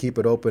long as they keep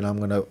it open, I'm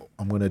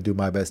gonna do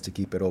my best to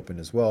keep it open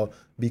as well,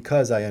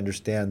 because I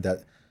understand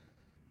that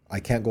I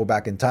can't go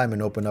back in time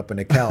and open up an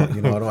account. I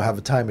don't have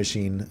a time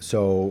machine,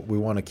 so we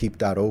want to keep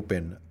that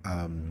open.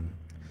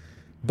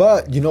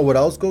 But what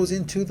else goes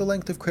into the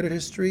length of credit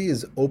history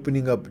is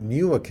opening up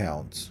new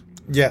accounts.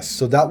 Yes.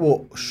 So that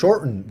will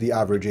shorten the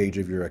average age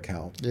of your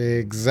account.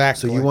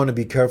 Exactly. So you want to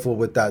be careful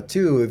with that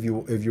too.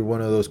 If you're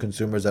one of those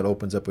consumers that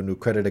opens up a new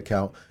credit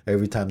account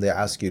every time they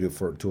ask you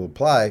to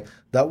apply,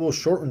 that will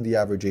shorten the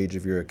average age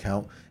of your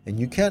account, and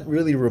you can't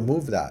really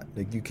remove that.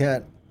 Like, you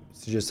can't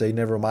just say,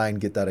 never mind,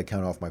 get that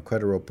account off my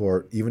credit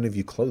report, even if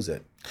you close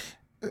it.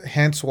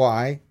 Hence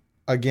why,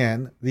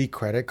 again, the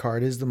credit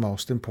card is the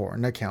most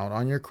important account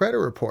on your credit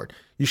report.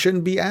 You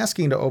shouldn't be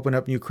asking to open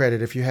up new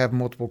credit if you have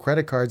multiple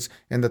credit cards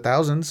in the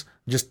thousands.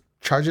 Just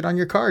charge it on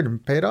your card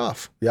and pay it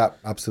off. Yeah,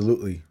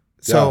 absolutely.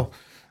 So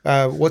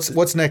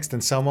what's next,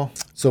 Anselmo?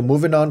 So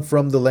moving on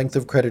from the length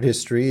of credit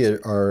history,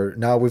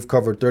 now we've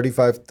covered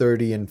 35,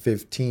 30, and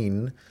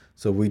 15.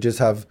 So we just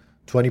have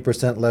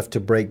 20% left to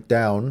break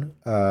down.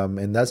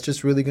 And that's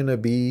just really going to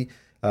be...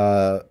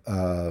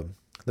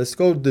 let's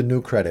go the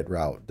new credit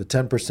route, the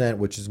 10%,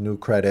 which is new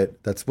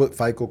credit. That's what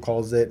FICO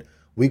calls it.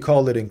 We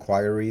call it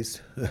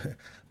inquiries,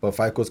 but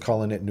FICO's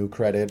calling it new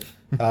credit.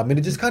 And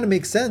it just kind of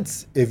makes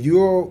sense. If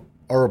you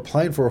are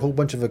applying for a whole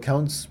bunch of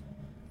accounts,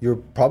 you're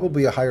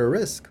probably a higher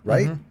risk,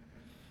 right?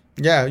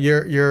 Yeah,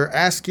 you're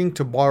asking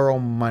to borrow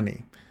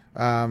money.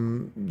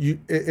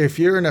 If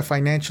you're in a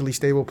financially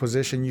stable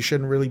position, you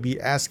shouldn't really be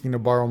asking to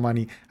borrow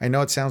money. I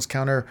know it sounds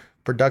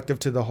counterproductive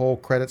to the whole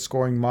credit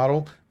scoring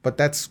model, but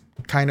that's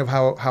kind of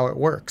how it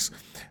works.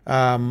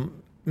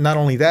 Not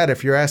only that,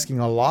 if you're asking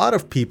a lot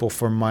of people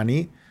for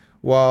money,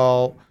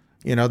 well,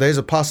 there's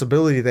a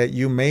possibility that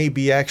you may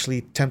be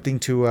actually tempting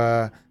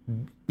to,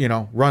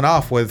 run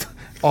off with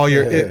all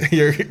your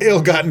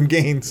ill-gotten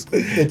gains.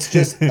 It's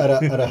just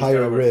at a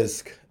higher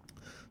risk.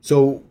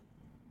 So,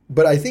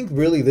 but I think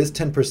really this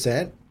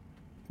 10%,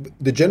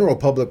 the general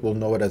public will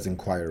know it as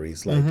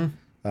inquiries. Like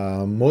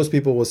most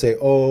people will say,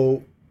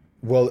 oh,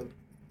 well,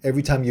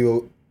 every time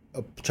you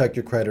check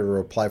your credit or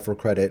apply for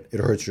credit, it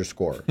hurts your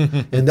score.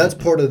 And that's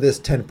part of this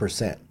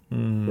 10%,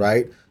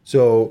 right?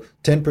 So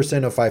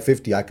 10% of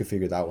 550, I could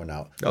figure that one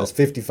out. That's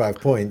 55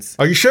 points.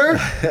 Are you sure?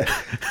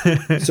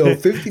 So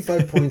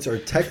 55 points are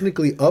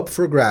technically up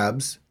for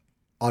grabs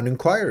on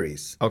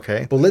inquiries.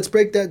 Okay. But let's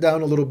break that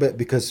down a little bit,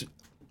 because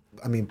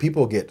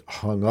people get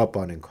hung up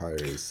on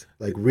inquiries,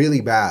 like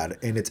really bad.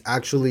 And it's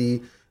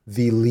actually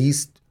the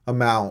least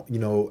amount,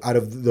 out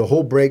of the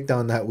whole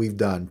breakdown that we've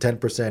done,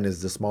 10%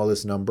 is the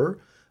smallest number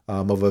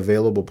of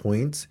available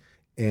points.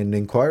 And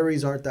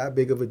inquiries aren't that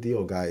big of a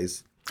deal,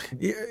 guys.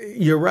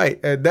 You're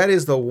right. That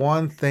is the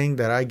one thing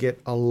that I get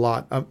a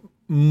lot,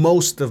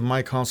 most of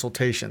my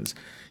consultations,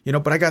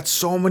 but I got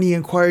so many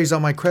inquiries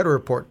on my credit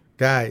report.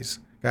 Guys,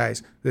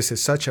 this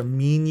is such a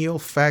menial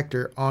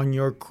factor on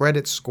your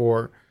credit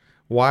score.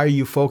 Why are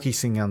you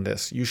focusing on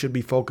this? You should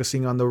be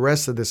focusing on the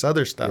rest of this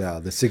other stuff. Yeah,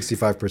 the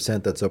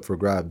 65% that's up for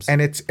grabs.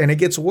 And it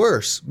gets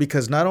worse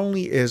because not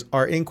only is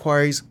our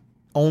inquiries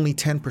only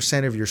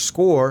 10% of your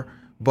score,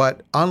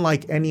 but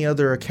unlike any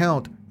other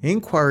account,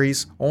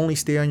 inquiries only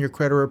stay on your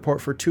credit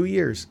report for 2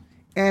 years,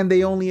 and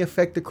they only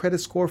affect the credit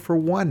score for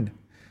 1.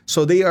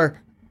 So they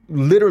are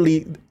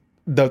literally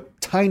the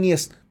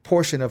tiniest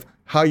portion of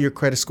how your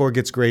credit score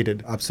gets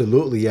graded.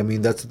 Absolutely. I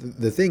mean, that's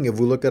the thing. If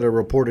we look at a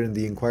report and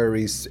the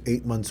inquiry's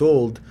 8 months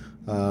old,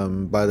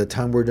 by the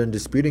time we're done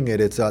disputing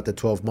it, it's at the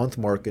 12-month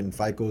mark, and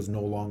FICO is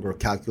no longer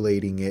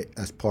calculating it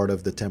as part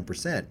of the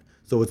 10%.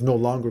 So it's no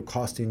longer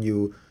costing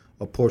you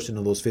a portion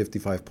of those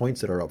 55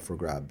 points that are up for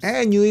grabs.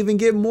 And you even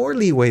get more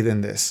leeway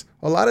than this.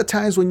 A lot of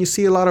times when you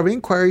see a lot of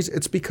inquiries,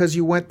 it's because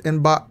you went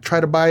and try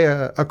to buy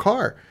a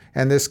car.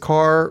 And this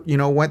car,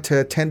 went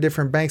to 10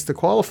 different banks to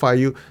qualify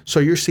you. So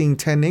you're seeing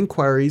 10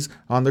 inquiries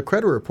on the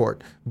credit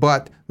report.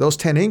 But those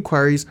 10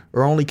 inquiries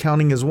are only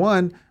counting as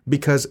 1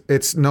 because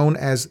it's known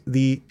as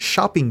the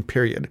shopping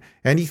period.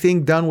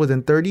 Anything done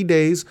within 30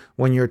 days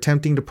when you're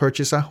attempting to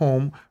purchase a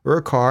home or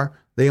a car,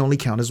 they only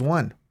count as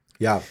 1.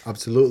 Yeah,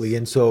 absolutely.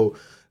 And so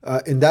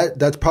and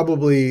that's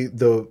probably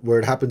where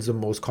it happens the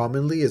most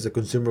commonly is a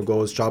consumer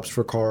goes, shops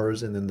for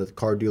cars, and then the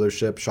car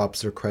dealership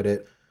shops their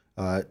credit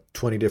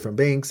 20 different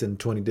banks, and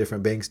 20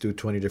 different banks do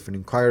 20 different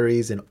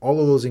inquiries, and all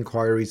of those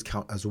inquiries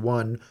count as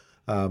 1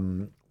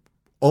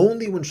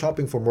 only when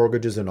shopping for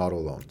mortgages and auto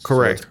loans.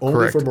 Correct. So it's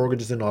only for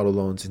mortgages and auto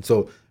loans. And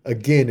so,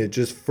 again, it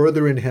just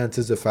further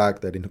enhances the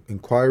fact that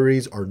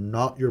inquiries are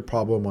not your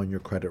problem on your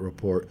credit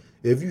report.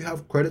 If you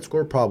have credit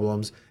score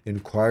problems,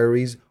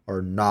 inquiries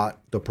are not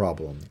the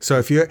problem. So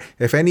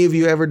if any of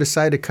you ever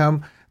decide to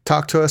come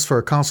talk to us for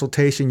a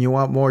consultation, you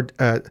want more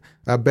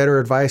better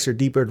advice or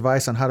deeper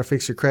advice on how to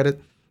fix your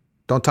credit,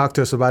 don't talk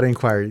to us about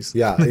inquiries.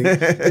 Yeah.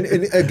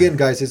 and again,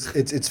 guys,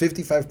 it's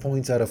 55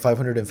 points out of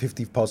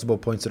 550 possible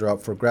points that are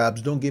up for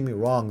grabs. Don't get me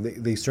wrong.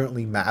 They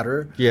certainly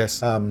matter.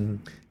 Yes. And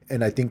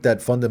I think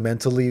that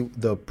fundamentally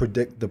the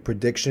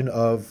prediction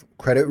of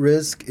credit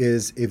risk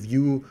is if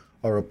you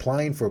are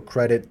applying for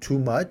credit too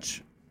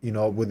much,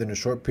 within a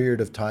short period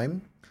of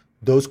time,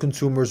 those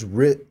consumers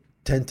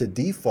tend to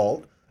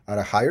default at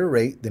a higher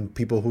rate than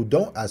people who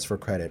don't ask for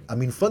credit. I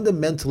mean,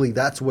 fundamentally,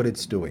 that's what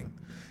it's doing.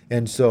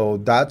 And so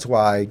that's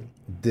why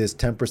this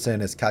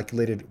 10% is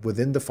calculated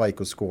within the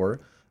FICO score.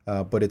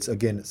 But it's,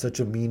 again, such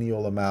a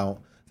menial amount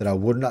that I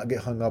would not get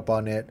hung up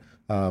on it.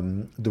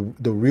 The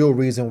real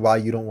reason why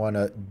you don't want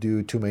to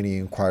do too many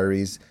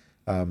inquiries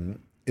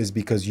is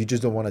because you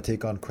just don't want to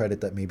take on credit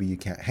that maybe you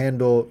can't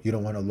handle. You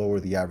don't want to lower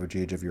the average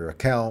age of your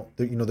account.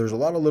 There's a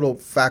lot of little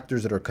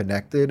factors that are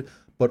connected,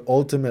 but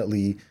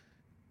ultimately,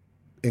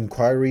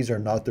 inquiries are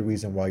not the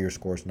reason why your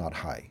score is not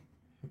high.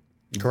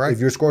 Correct. If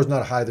your score is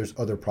not high, there's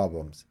other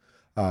problems.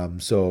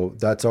 So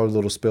that's our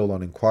little spill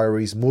on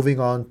inquiries. Moving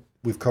on,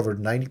 we've covered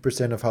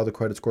 90% of how the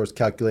credit score is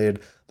calculated.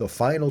 The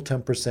final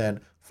 10%,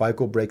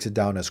 FICO breaks it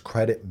down as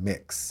credit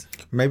mix.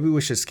 Maybe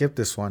we should skip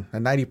this one.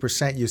 At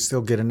 90%, you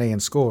still get an A in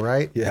school,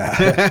 right? Yeah.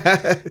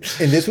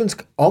 And this one's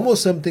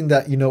almost something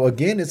that,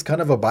 again, it's kind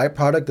of a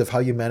byproduct of how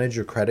you manage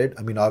your credit.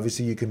 I mean,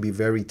 obviously, you can be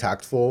very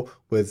tactful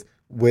with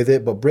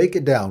it, but break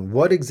it down.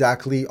 What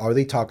exactly are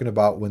they talking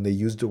about when they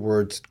use the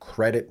words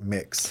credit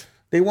mix?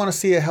 They want to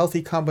see a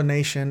healthy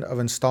combination of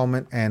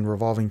installment and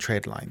revolving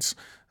trade lines.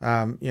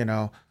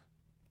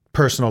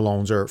 Personal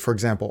loans or, for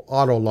example,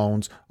 auto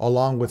loans,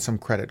 along with some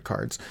credit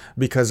cards,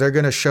 because they're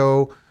going to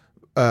show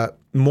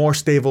more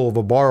stable of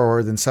a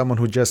borrower than someone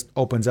who just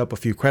opens up a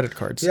few credit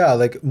cards. Yeah,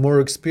 like more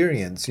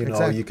experience.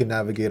 Exactly. You can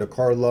navigate a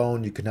car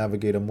loan, you can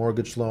navigate a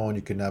mortgage loan,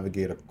 you can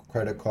navigate a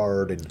credit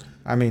card. And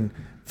I mean,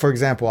 for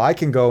example, I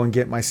can go and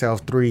get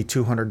myself 3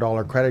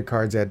 $200 credit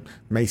cards at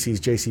Macy's,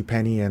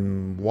 JCPenney,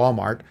 and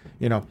Walmart.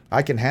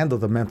 I can handle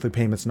the monthly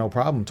payments no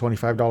problem,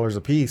 $25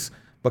 a piece.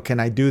 But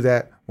can I do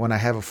that when I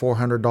have a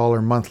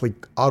 $400 monthly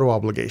auto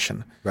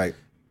obligation? Right.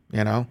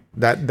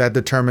 That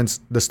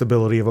determines the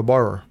stability of a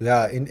borrower.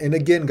 Yeah. And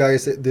again,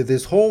 guys,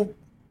 this whole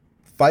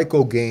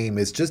FICO game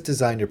is just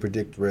designed to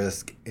predict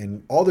risk.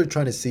 And all they're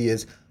trying to see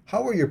is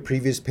how are your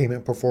previous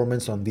payment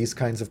performance on these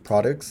kinds of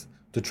products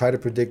to try to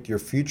predict your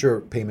future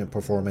payment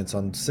performance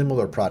on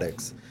similar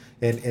products.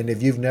 And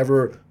if you've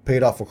never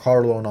paid off a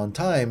car loan on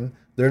time,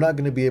 they're not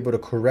going to be able to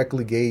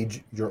correctly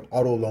gauge your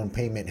auto loan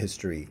payment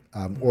history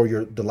or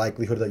the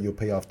likelihood that you'll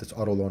pay off this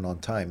auto loan on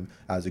time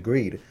as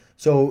agreed.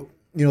 So,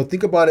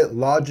 think about it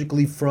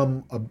logically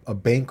from a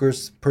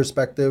banker's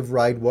perspective,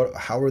 right?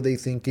 How are they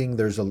thinking?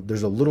 There's a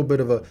little bit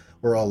of a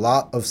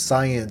lot of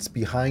science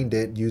behind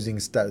it using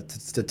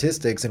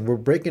statistics, and we're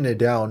breaking it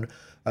down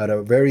at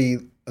a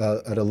very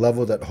at a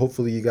level that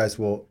hopefully you guys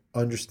will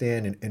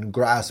understand and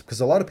grasp,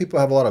 because a lot of people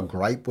have a lot of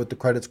gripe with the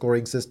credit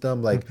scoring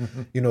system. Like,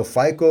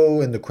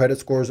 FICO and the credit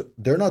scores,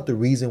 they're not the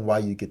reason why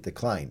you get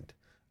declined.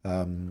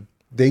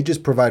 They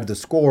just provide the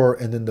score,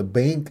 and then the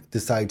bank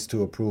decides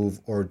to approve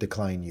or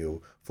decline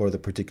you for the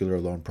particular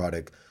loan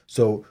product.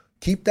 So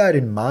keep that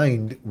in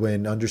mind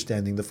when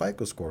understanding the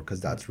FICO score,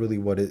 because that's really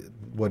what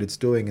it's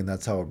doing, and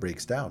that's how it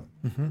breaks down.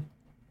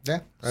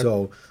 Yeah.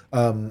 So,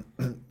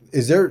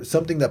 is there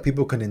something that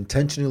people can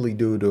intentionally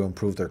do to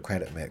improve their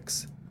credit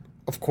mix?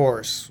 Of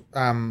course.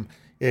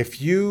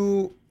 If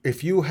you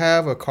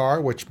have a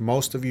car, which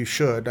most of you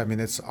should, I mean,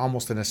 it's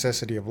almost a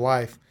necessity of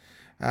life.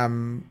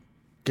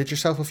 Get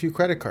yourself a few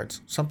credit cards,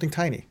 something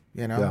tiny.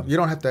 Yeah. You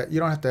don't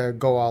have to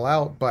go all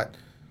out, but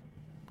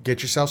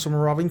get yourself some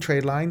revolving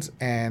trade lines,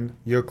 and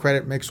your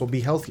credit mix will be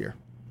healthier.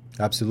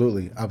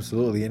 Absolutely.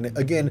 And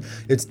again,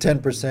 it's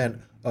 10%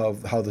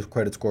 of how the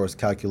credit score is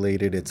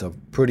calculated. It's a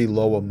pretty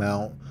low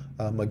amount.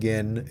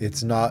 Again,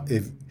 it's not,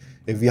 if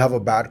you have a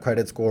bad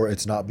credit score,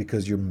 it's not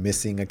because you're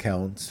missing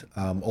accounts.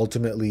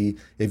 Ultimately,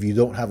 if you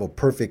don't have a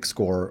perfect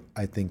score,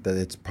 I think that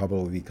it's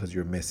probably because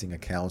you're missing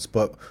accounts.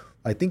 But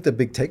I think the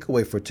big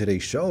takeaway for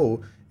today's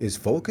show is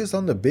focus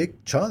on the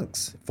big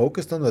chunks.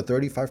 Focus on the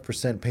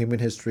 35%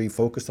 payment history.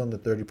 Focus on the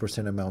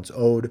 30% amounts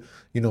owed.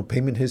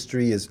 Payment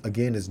history is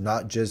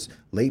not just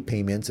late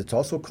payments. It's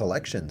also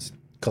collections.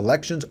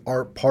 Collections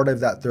are part of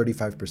that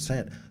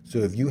 35%. So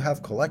if you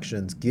have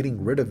collections,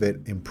 getting rid of it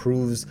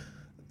improves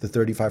the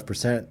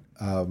 35%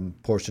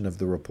 portion of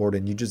the report,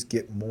 and you just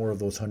get more of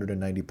those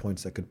 190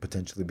 points that could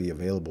potentially be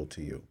available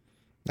to you.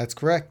 That's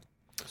correct.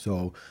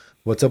 So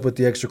what's up with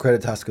the extra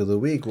credit task of the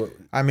week?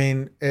 I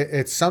mean,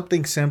 it's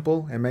something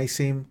simple. It may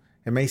seem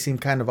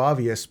kind of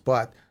obvious,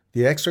 but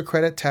the extra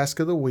credit task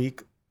of the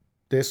week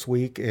this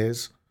week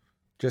is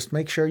just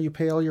make sure you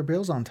pay all your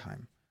bills on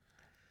time.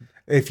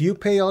 If you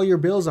pay all your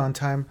bills on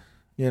time,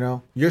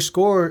 your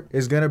score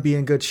is going to be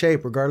in good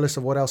shape regardless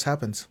of what else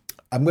happens.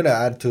 I'm going to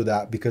add to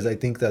that, because I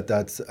think that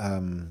that's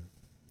the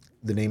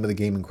name of the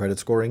game in credit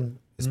scoring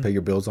is pay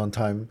your bills on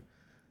time.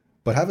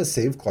 But have a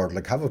safeguard,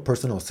 like have a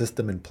personal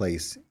system in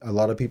place. A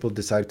lot of people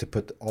decide to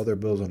put all their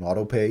bills on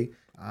auto pay,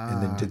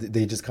 and then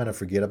they just kind of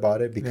forget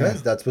about it,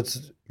 because that's what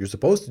you're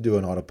supposed to do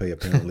on auto pay,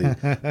 apparently.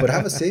 But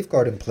have a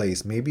safeguard in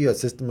place, maybe a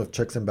system of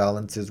checks and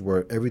balances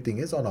where everything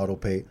is on auto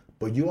pay,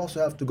 but you also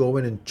have to go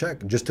in and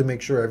check just to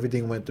make sure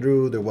everything went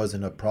through. There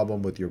wasn't a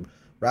problem with your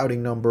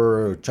routing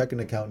number or checking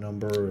account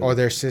number, or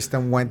their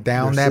system went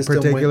down that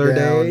particular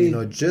day.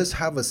 Just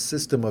have a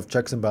system of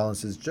checks and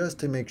balances just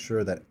to make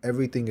sure that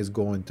everything is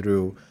going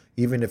through,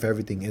 even if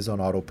everything is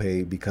on auto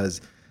pay, because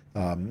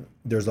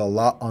there's a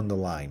lot on the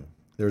line.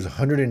 There's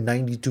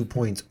 192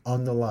 points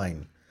on the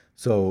line.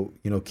 So,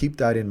 keep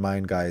that in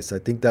mind, guys. I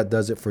think that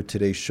does it for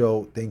today's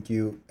show. Thank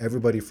you,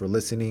 everybody, for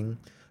listening.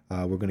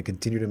 We're going to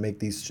continue to make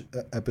these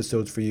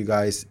episodes for you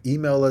guys.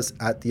 Email us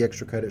at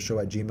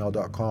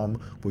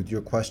theextracreditshow@gmail.com with your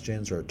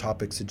questions or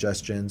topic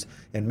suggestions.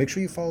 And make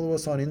sure you follow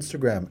us on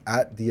Instagram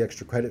at The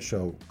Extra Credit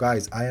Show.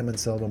 Guys, I am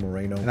Anselmo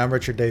Moreno. And I'm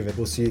Richard David.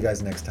 We'll see you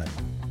guys next time.